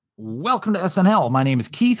Welcome to SNL. My name is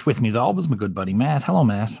Keith. With me as always, my good buddy Matt. Hello,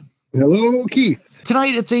 Matt. Hello, Keith.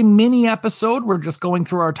 Tonight it's a mini episode. We're just going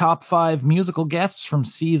through our top 5 musical guests from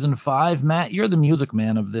season 5. Matt, you're the music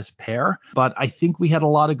man of this pair, but I think we had a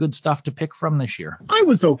lot of good stuff to pick from this year. I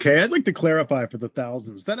was okay. I'd like to clarify for the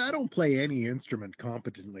thousands that I don't play any instrument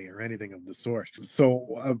competently or anything of the sort.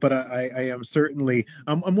 So, but I am certainly,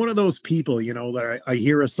 I'm one of those people, that I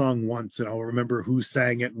hear a song once and I'll remember who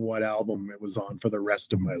sang it and what album it was on for the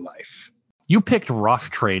rest of my life. You picked Rough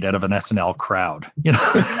Trade out of an SNL crowd,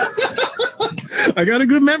 I got a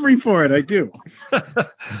good memory for it. I do.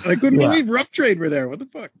 I couldn't believe Rough Trade were there. What the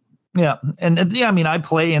fuck? Yeah. And yeah, I mean, I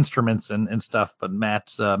play instruments and stuff, but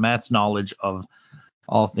Matt's knowledge of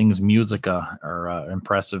all things musica are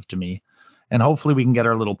impressive to me. And hopefully we can get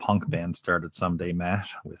our little punk band started someday, Matt,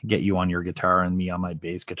 get you on your guitar and me on my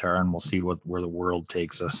bass guitar, and we'll see where the world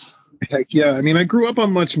takes us. Heck yeah. I mean, I grew up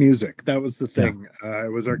on Much Music. That was the thing. Yeah.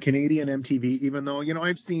 It was our Canadian MTV, even though,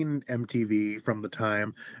 I've seen MTV from the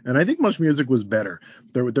time, and I think Much Music was better.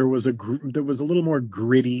 There was a little more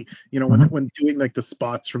gritty, when doing like the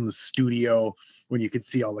spots from the studio, when you could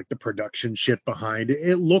see all like the production shit behind it,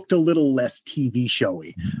 it looked a little less TV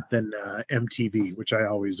showy than MTV, which I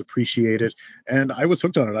always appreciated. And I was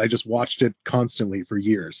hooked on it. I just watched it constantly for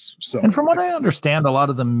years. So, and from what I understand, a lot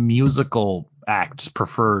of the musical acts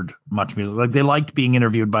preferred Much Music. Like they liked being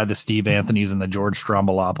interviewed by the Steve Anthonys and the George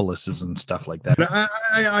Stroumboulopoulos and stuff like that.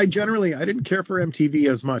 I generally didn't care for MTV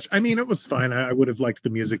as much. I mean, it was fine. I would have liked the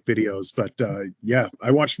music videos, but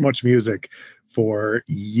I watched Much Music for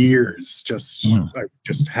years. I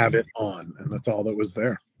just have it on, and that's all that was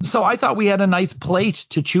there. So I thought we had a nice plate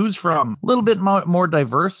to choose from, a little bit more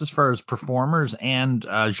diverse as far as performers and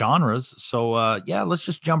genres. So let's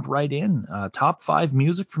just jump right in. Top 5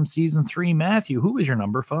 music from season 3. Matthew, who is your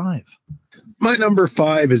number 5? My number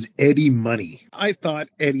 5 is Eddie Money. I thought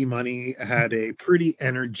Eddie Money had a pretty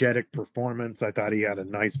energetic performance. I thought he had a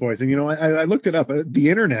nice voice. And, I looked it up. The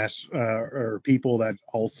internet or people that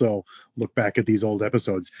also look back at these old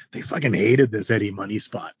episodes, they fucking hated this Eddie Money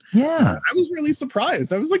spot. Yeah. I was really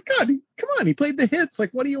surprised. I was like, God, come on. He played the hits.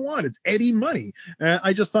 Like, what do you want? It's Eddie Money.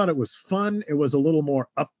 I just thought it was fun. It was a little more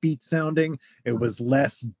upbeat sounding. It was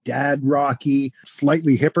less dad rocky,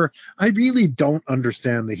 slightly hipper. I really don't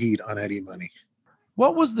understand the heat on Eddie Money.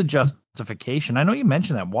 What was the justification? I know you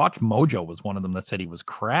mentioned that Watch Mojo was one of them that said he was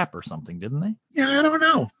crap or something, didn't they? Yeah, I don't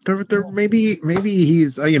know. There maybe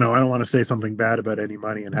he's I don't want to say something bad about Eddie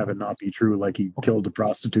Money and have it not be true, like he killed a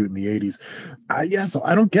prostitute in the 80s. So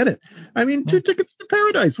I don't get it. I mean, 2 tickets to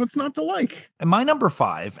paradise. What's not to like? And my number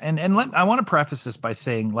 5, I want to preface this by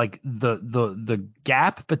saying like the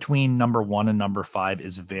gap between number 1 and number 5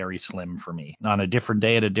 is very slim for me. On a different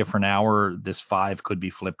day at a different hour, this 5 could be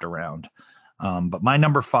flipped around. But my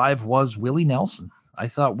number 5 was Willie Nelson. I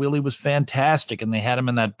thought Willie was fantastic, and they had him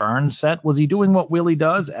in that barn set. Was he doing what Willie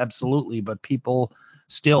does? Absolutely. But people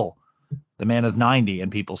still, the man is 90,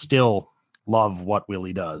 and people still love what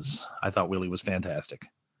Willie does. I thought Willie was fantastic.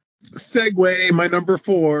 Segue, my number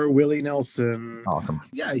 4, Willie Nelson. Awesome.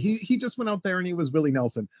 Yeah, he just went out there and he was Willie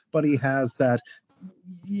Nelson, but he has that,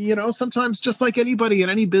 sometimes just like anybody in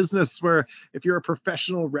any business where if you're a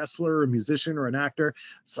professional wrestler or a musician or an actor,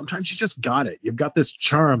 sometimes you just got it. You've got this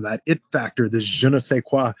charm, that it factor, this je ne sais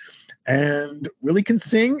quoi. And Willie can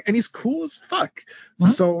sing and he's cool as fuck.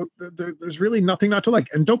 Mm-hmm. So there's really nothing not to like.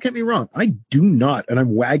 And don't get me wrong, I do not, and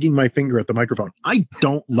I'm wagging my finger at the microphone, I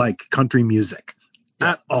don't like country music.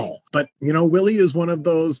 At all. But, Willie is one of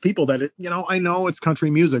those people that, I know it's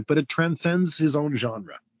country music, but it transcends his own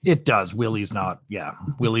genre. It does. Willie's not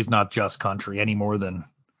just country any more than,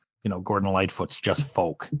 Gordon Lightfoot's just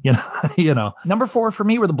folk, Number 4 for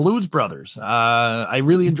me were the Blues Brothers. I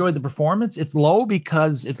really enjoyed the performance. It's low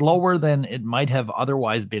because it's lower than it might have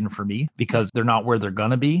otherwise been for me because they're not where they're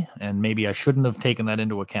going to be. And maybe I shouldn't have taken that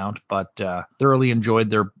into account, but thoroughly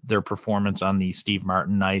enjoyed their performance on the Steve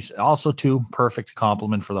Martin night. Also, too, perfect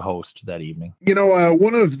compliment for the host that evening.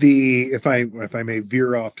 One of the, if I may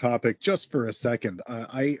veer off topic just for a second,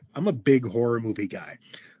 I'm a big horror movie guy.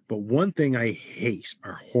 But one thing I hate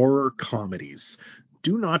are horror comedies.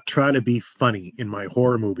 Do not try to be funny in my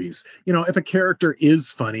horror movies. If a character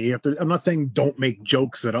is funny, I'm not saying don't make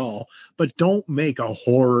jokes at all, but don't make a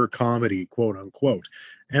horror comedy, quote unquote.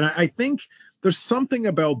 And I think there's something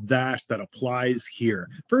about that applies here.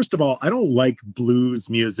 First of all, I don't like blues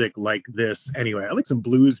music like this anyway. I like some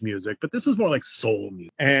blues music, but this is more like soul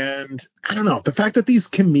music. And I don't know, the fact that these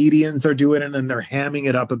comedians are doing it and they're hamming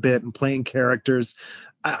it up a bit and playing characters,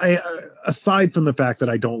 I aside from the fact that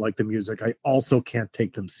I don't like the music, I also can't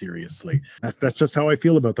take them seriously. That's just how I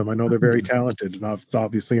feel about them. I know they're very talented, and it's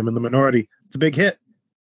obviously I'm in the minority. It's a big hit.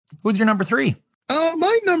 Who's your number 3?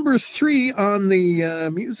 My number 3 on the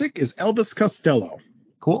music is Elvis Costello.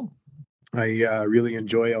 Cool. I really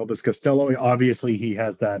enjoy Elvis Costello. Obviously, he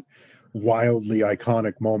has that wildly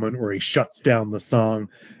iconic moment where he shuts down the song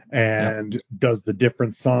and does the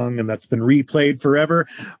different song, and that's been replayed forever.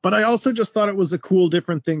 But I also just thought it was a cool,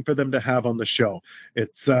 different thing for them to have on the show.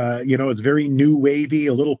 It's it's very new wavy,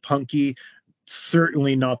 a little punky,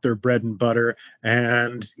 certainly not their bread and butter,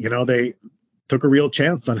 and they took a real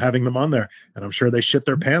chance on having them on there, and I'm sure they shit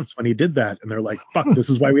their pants when he did that, and they're like, fuck, this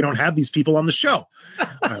is why we don't have these people on the show.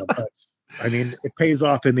 But I mean, it pays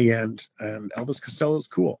off in the end, and Elvis Costello's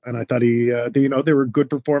cool, and I thought they were good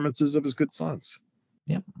performances of his good songs.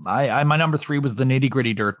 Yep. My number 3 was the Nitty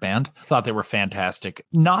Gritty Dirt Band. Thought they were fantastic.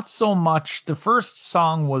 Not so much. The first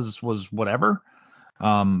song was whatever,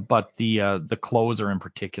 but the closer in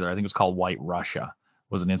particular, I think it was called White Russia,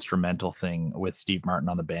 was an instrumental thing with Steve Martin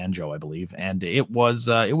on the banjo, I believe, and it was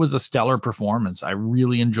a stellar performance. I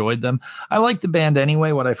really enjoyed them. I like the band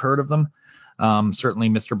anyway, what I've heard of them. Certainly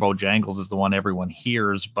Mr. Bojangles is the one everyone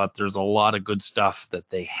hears, but there's a lot of good stuff that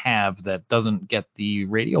they have that doesn't get the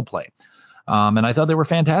radio play. And I thought they were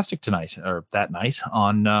fantastic that night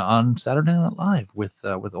on Saturday Night Live with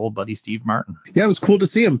old buddy Steve Martin. Yeah, it was cool to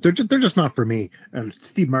see them. They're just not for me. And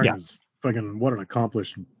Steve Martin's fucking what an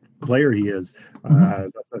accomplished player he is.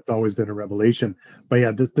 That's always been a revelation. But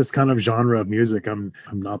yeah, this kind of genre of music, I'm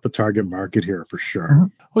not the target market here for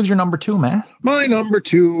sure. Who's your number 2, Matt? My number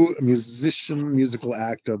 2 musical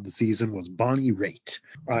act of the season was Bonnie Raitt.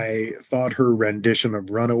 I thought her rendition of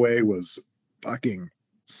Runaway was fucking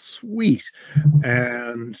sweet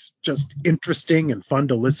and just interesting and fun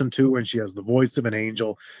to listen to, and she has the voice of an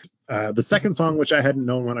angel. The second song, which I hadn't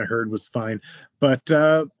known when I heard, was fine, but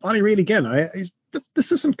Bonnie Raitt again,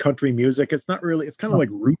 this isn't country music. It's not really. It's kind of like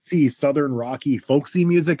rootsy, southern, rocky, folksy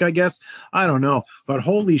music, I guess. I don't know. But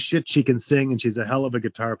holy shit, she can sing, and she's a hell of a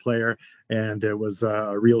guitar player. And it was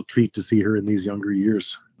a real treat to see her in these younger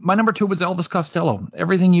years. My number 2 was Elvis Costello.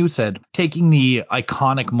 Everything you said, taking the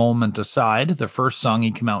iconic moment aside, the first song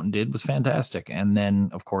he came out and did was fantastic. And then,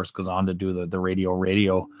 of course, goes on to do the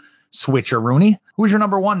radio switcheroonie. Who's your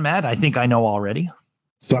number 1, Matt? I think I know already.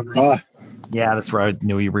 Sun Ra. Yeah, that's right. I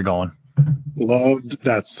knew you were going. Loved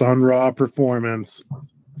that Sun Ra performance.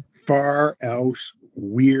 Far out,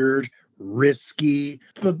 weird, risky.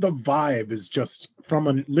 The vibe is just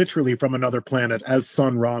literally from another planet, as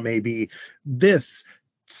Sun Ra may be. This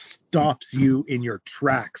stops you in your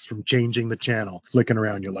tracks from changing the channel, flicking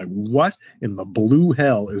around. You're like, what in the blue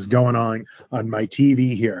hell is going on my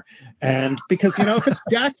TV here? And because, if it's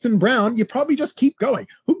Jackson Browne, you probably just keep going.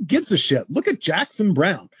 Who gives a shit? Look at Jackson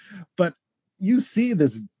Browne. But you see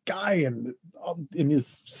this guy in his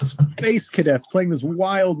Space Cadets playing this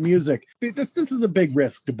wild music. This is a big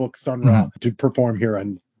risk to book Sun Ra to perform here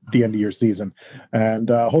on the end of your season. And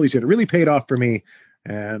holy shit, it really paid off for me.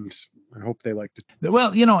 And I hope they liked it.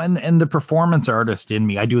 Well, and the performance artist in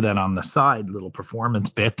me, I do that on the side, little performance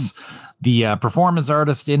bits. The performance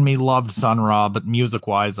artist in me loved Sun Ra, but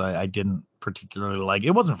music-wise, I didn't particularly like.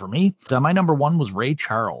 It wasn't for me. My number 1 was Ray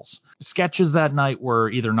Charles. Sketches that night were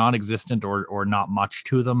either non-existent or not much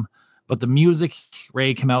to them. But the music,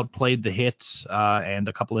 Ray came out, played the hits and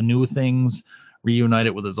a couple of new things,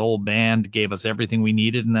 reunited with his old band, gave us everything we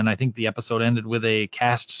needed. And then I think the episode ended with a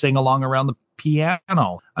cast sing-along around the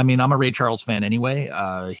piano. I mean, I'm a Ray Charles fan anyway.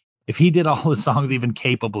 If he did all the songs even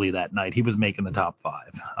capably that night, he was making the top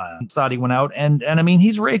 5. Thought he went out and I mean,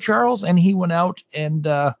 he's Ray Charles, and he went out and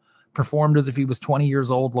performed as if he was 20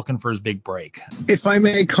 years old looking for his big break. If I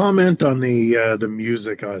may comment on the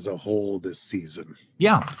music as a whole this season.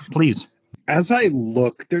 Yeah, please. As I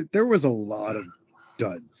look, there was a lot of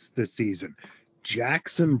duds this season.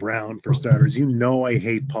 Jackson Browne, for starters. I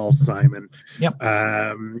hate Paul Simon. Yep.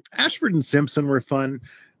 Ashford and Simpson were fun.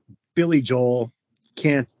 Billy Joel,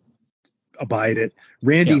 can't abide it.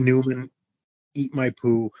 Randy Newman, eat my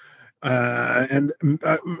poo. And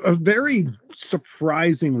a very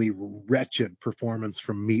surprisingly wretched performance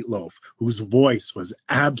from Meatloaf, whose voice was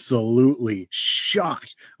absolutely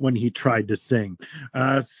shot when he tried to sing.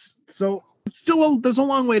 So still, there's a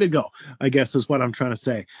long way to go, I guess, is what I'm trying to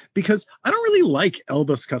say. Because I don't really like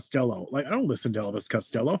Elvis Costello. Like, I don't listen to Elvis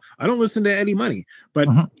Costello. I don't listen to Eddie Money. But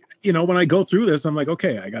when I go through this, I'm like,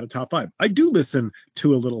 okay, I got a top 5. I do listen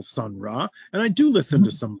to a little Sun Ra, and I do listen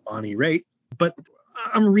to some Bonnie Raitt, but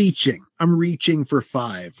I'm reaching for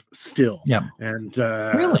 5 still. Yeah. And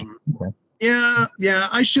really? Okay. Yeah,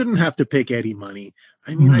 I shouldn't have to pick Eddie Money.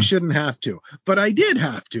 I mean, I Hmm. shouldn't have to, but I did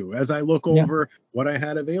have to as I look Yeah. over what I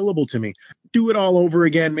had available to me. Do it all over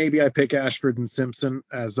again. Maybe I pick Ashford and Simpson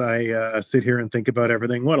as I sit here and think about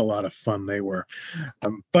everything. What a lot of fun they were.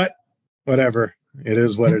 But whatever. It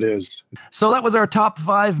is what Yeah. it is. So that was our top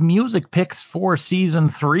 5 music picks for season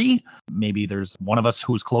 3. Maybe there's one of us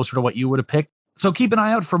who's closer to what you would have picked. So keep an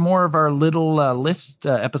eye out for more of our little list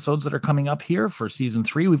episodes that are coming up here for season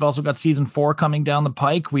 3. We've also got season 4 coming down the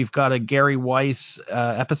pike. We've got a Gary Weiss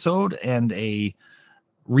episode and a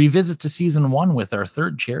revisit to season 1 with our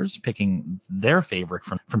third chairs picking their favorite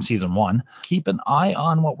from season 1. Keep an eye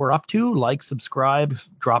on what we're up to. Like, subscribe,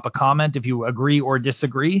 drop a comment if you agree or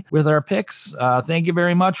disagree with our picks. Thank you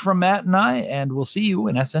very much from Matt and I, and we'll see you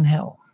in SNL.